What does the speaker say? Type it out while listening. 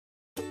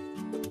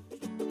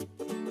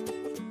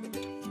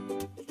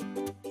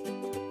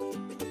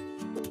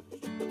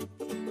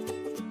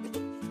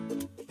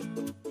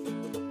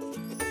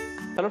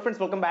Hello friends,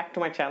 welcome back to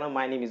my channel.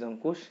 My name is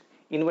Ankush.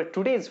 In our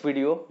today's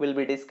video, we'll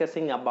be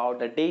discussing about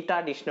the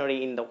data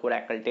dictionary in the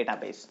Oracle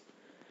database.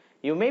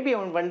 You may be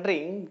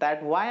wondering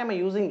that why am I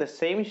using the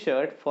same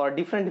shirt for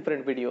different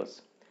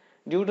videos?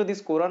 Due to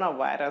this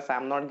coronavirus,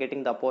 I'm not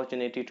getting the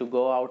opportunity to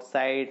go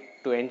outside,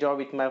 to enjoy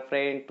with my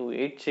friend, to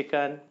eat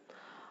chicken.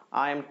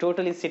 I am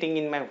totally sitting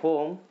in my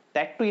home,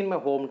 that too in my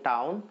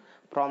hometown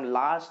from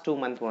last 2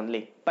 months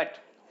only. But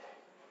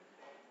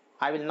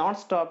I will not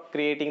stop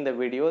creating the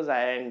videos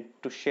and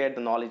to share the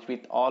knowledge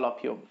with all of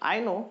you. I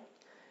know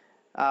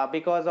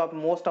because of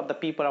most of the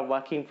people are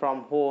working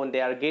from home, they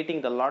are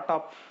getting a lot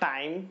of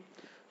time.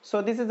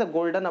 So this is a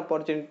golden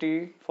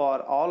opportunity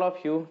for all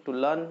of you to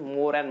learn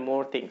more and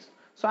more things.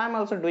 So I'm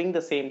also doing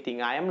the same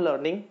thing. I am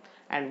learning,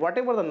 and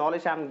whatever the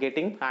knowledge I'm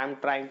getting, I'm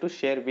trying to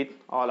share with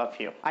all of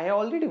you. I have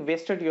already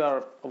wasted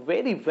your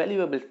very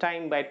valuable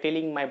time by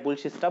telling my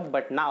bullshit stuff,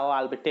 but now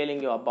I'll be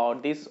telling you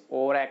about this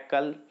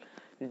Oracle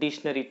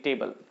dictionary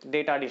table,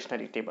 data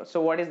dictionary table.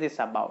 So what is this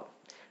about?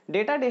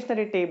 Data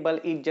dictionary table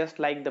is just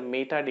like the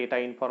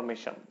metadata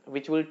information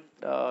which will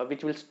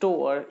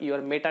store your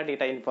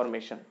metadata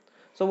information.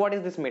 So what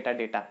is this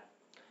metadata?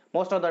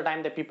 Most of the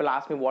time the people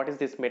ask me what is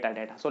this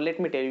metadata. So let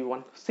me tell you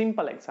one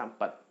simple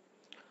example.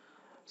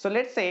 So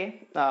let's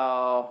say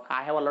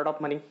I have a lot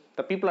of money.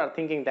 The people are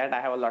thinking that I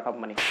have a lot of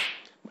money,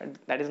 but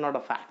that is not a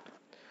fact.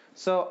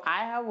 So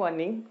I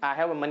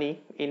have money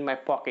in my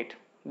pocket.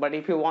 But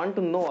if you want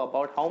to know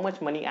about how much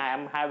money I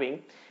am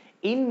having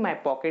in my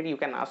pocket, you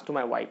can ask to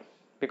my wife,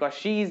 because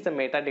she is the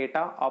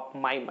metadata of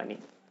my money.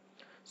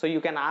 So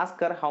you can ask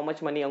her how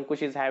much money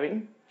Ankush is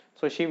having.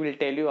 So she will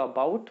tell you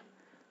about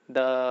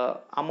the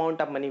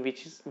amount of money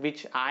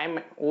which I am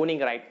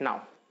owning right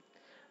now.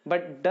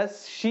 But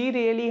does she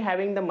really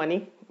having the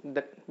money?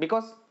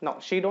 Because no,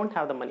 she don't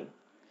have the money.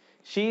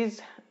 She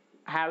is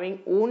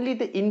having only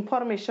the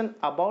information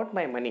about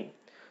my money.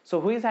 So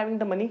who is having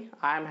the money?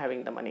 I am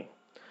having the money.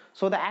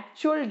 So the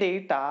actual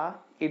data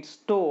is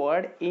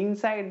stored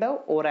inside the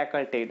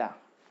Oracle table.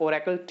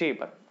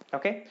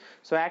 Okay,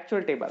 so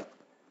actual table.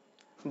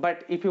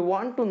 But if you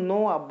want to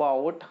know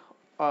about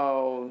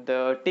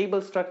the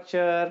table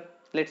structure,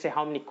 let's say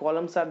how many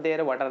columns are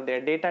there, what are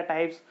their data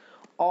types,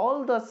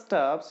 all the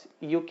stuffs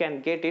you can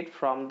get it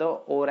from the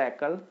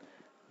Oracle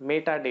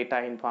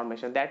metadata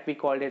information, that we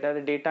call it as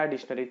a data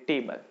dictionary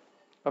table.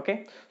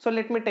 Okay, so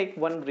let me take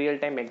one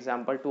real-time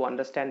example to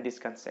understand this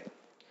concept.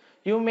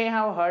 You may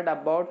have heard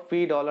about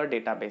 $V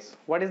database.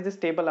 What is this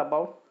table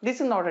about?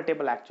 This is not a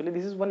table actually,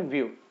 this is one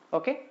view.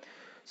 Okay,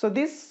 so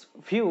this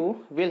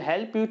view will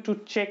help you to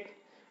check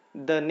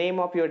the name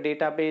of your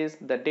database,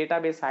 the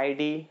database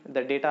ID,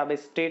 the database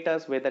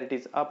status, whether it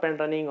is up and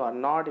running or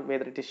not,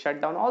 whether it is shut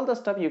down. All the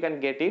stuff you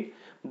can get it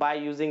by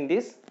using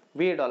this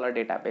 $V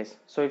database.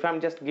 So if I'm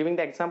just giving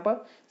the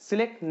example,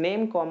 select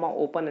name comma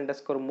open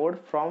underscore mode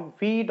from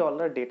 $V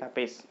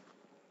database.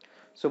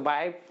 So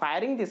by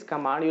firing this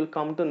command, you'll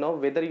come to know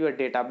whether your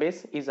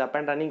database is up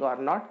and running or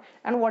not,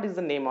 and what is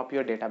the name of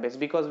your database,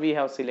 because we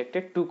have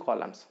selected 2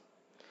 columns.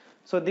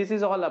 So this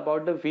is all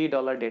about the $V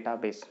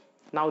database.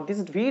 Now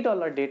this $V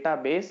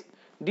database,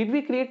 did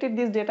we created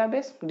this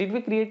database? Did we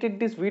created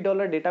this $V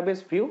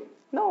database view?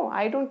 No,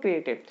 I don't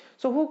create it.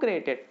 So who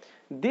created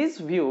this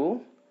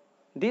view?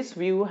 This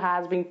view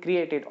has been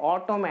created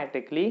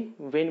automatically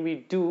when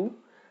we do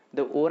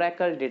the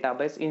Oracle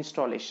database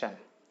installation.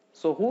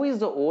 So who is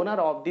the owner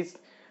of this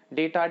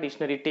data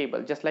dictionary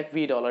table? Just like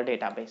 $V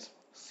database,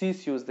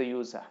 𝐶 the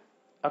user.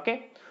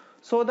 Okay,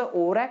 so the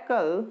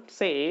Oracle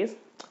says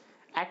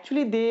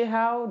actually they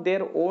have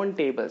their own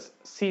tables.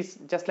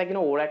 Just like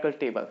Oracle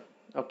table.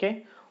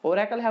 Okay,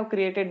 Oracle have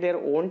created their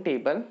own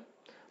table,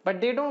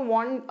 but they don't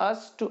want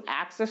us to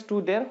access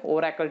to their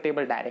Oracle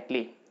table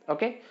directly.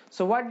 Okay,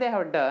 so what they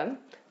have done,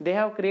 they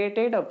have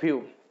created a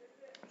view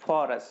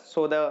for us.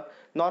 So the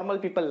normal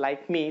people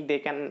like me, they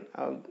can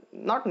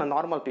not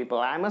normal people,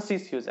 I'm a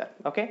𝐶 user.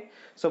 Okay,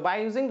 so by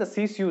using the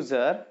𝐶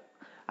user,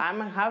 I'm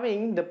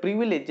having the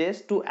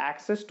privileges to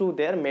access to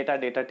their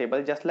metadata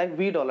table, just like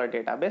 $V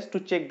database, to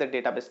check the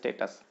database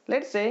status.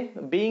 Let's say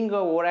being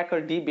a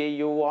Oracle DBA,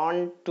 you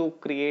want to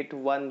create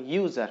one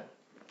user.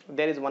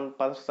 There is one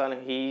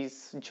person,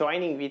 he's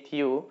joining with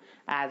you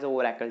as a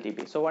Oracle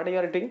DBA. So what are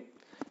you doing?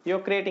 You're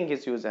creating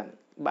his user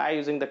by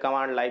using the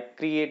command like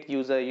create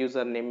user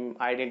username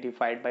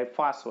identified by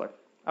password.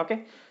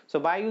 Okay, so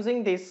by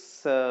using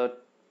this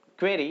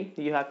query,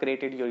 you have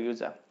created your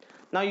user.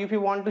 Now if you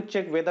want to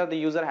check whether the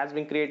user has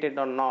been created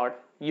or not,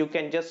 you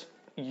can just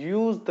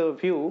use the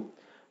view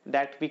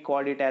that we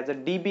called it as a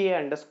DBA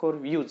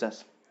underscore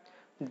users.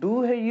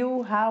 Do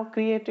you have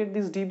created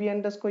this DBA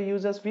underscore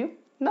users view?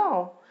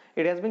 No,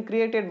 it has been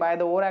created by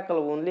the Oracle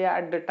only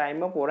at the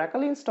time of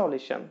Oracle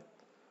installation.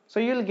 So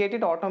you'll get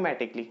it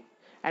automatically,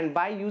 and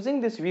by using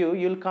this view,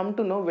 you'll come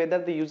to know whether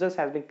the users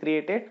has been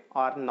created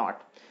or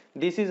not.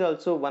 This is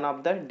also one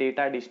of the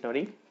data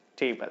dictionary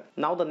table.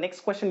 Now the next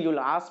question you'll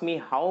ask me,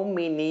 how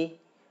many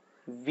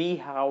we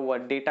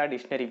have data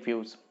dictionary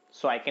views?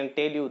 So I can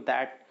tell you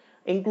that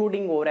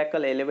including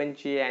Oracle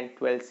 11J and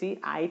 12C,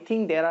 I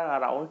think there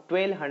are around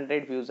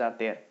 1200 views are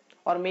there.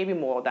 or maybe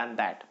more than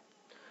that.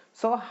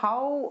 So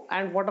how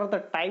and what are the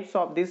types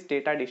of these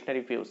data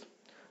dictionary views?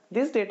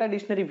 These data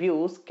dictionary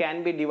views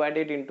can be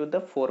divided into the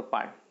 4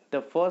 parts.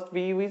 The first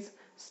view is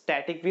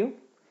static view,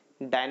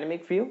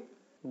 dynamic view,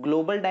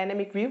 global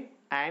dynamic view,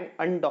 and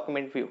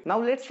undocumented view. Now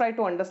let's try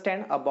to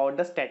understand about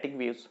the static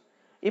views.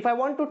 If I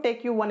want to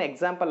take you one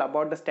example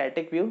about the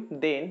static view,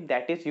 then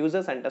that is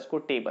users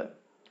underscore table.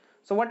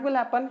 So what will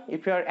happen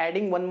if you are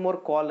adding one more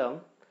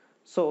column?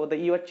 So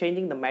you are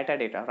changing the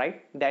metadata,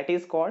 right? That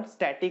is called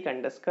static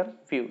underscore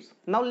views.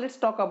 Now let's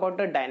talk about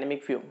the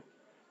dynamic view.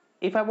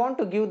 If I want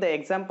to give the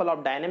example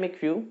of dynamic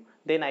view,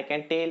 then I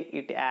can tell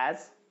it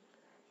as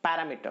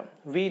parameter,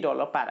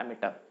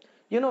 $parameter.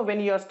 You know, when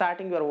you are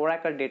starting your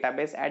Oracle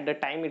database, at the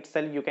time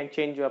itself you can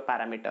change your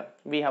parameter.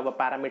 We have a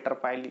parameter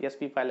file,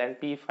 SP file and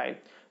P file,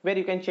 where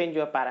you can change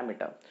your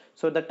parameter.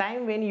 So the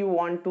time when you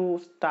want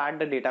to start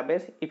the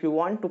database, if you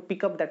want to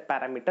pick up that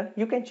parameter,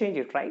 you can change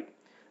it, right?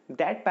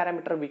 That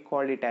parameter we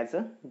call it as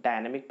a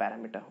dynamic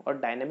parameter or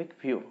dynamic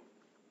view.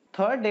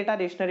 Third data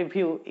dictionary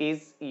view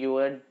is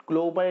your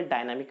global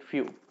dynamic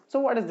view. So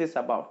what is this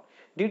about?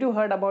 Did you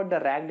heard about the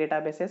RAC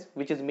databases,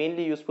 which is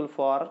mainly useful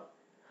for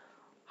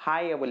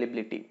high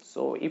availability?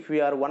 So if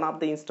one of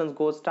the instance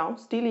goes down,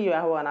 still you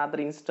have another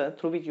instance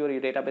through which your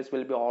database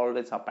will be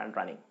always up and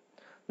running.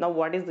 Now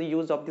what is the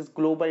use of this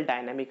global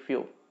dynamic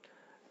view?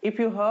 If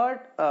you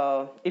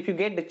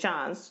get the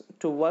chance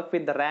to work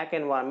with the RAC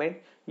environment,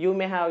 you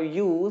may have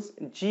used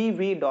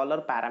 $GV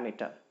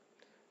parameter.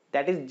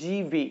 That is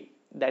GV.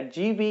 That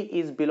GV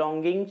is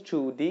belonging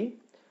to the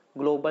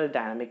global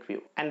dynamic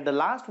view. And the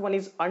last one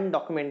is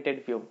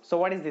undocumented view. So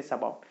what is this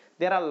about?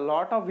 There are a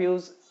lot of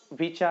views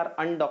which are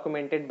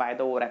undocumented by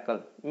the Oracle.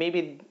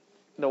 Maybe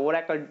the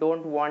Oracle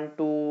don't want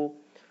to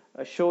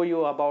show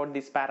you about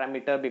this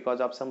parameter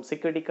because of some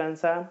security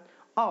concern,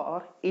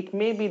 or it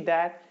may be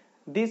that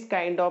this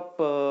kind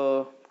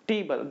of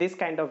table, this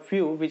kind of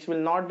view which will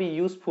not be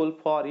useful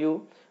for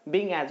you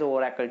being as a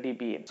Oracle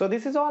DBA. So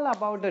this is all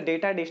about the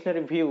data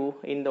dictionary view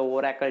in the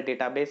Oracle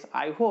database.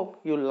 I hope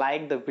you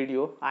like the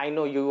video. I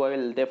know you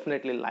will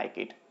definitely like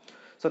it.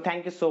 So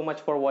thank you so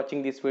much for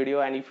watching this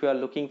video, and if you are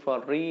looking for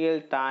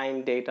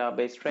real-time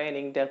database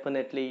training,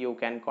 definitely you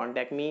can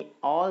contact me.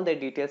 All the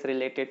details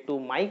related to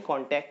my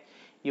contact,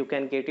 you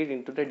can get it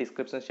into the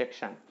description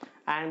section.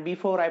 And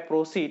before I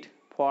proceed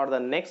for the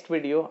next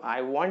video,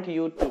 I want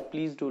you to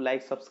please do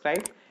like,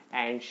 subscribe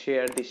and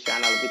share this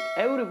channel with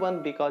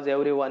everyone, because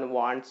everyone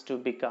wants to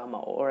become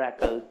an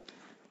Oracle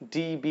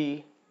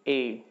DBA.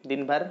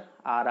 Din bhar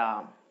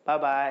aaram. Bye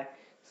bye.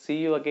 See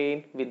you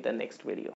again with the next video.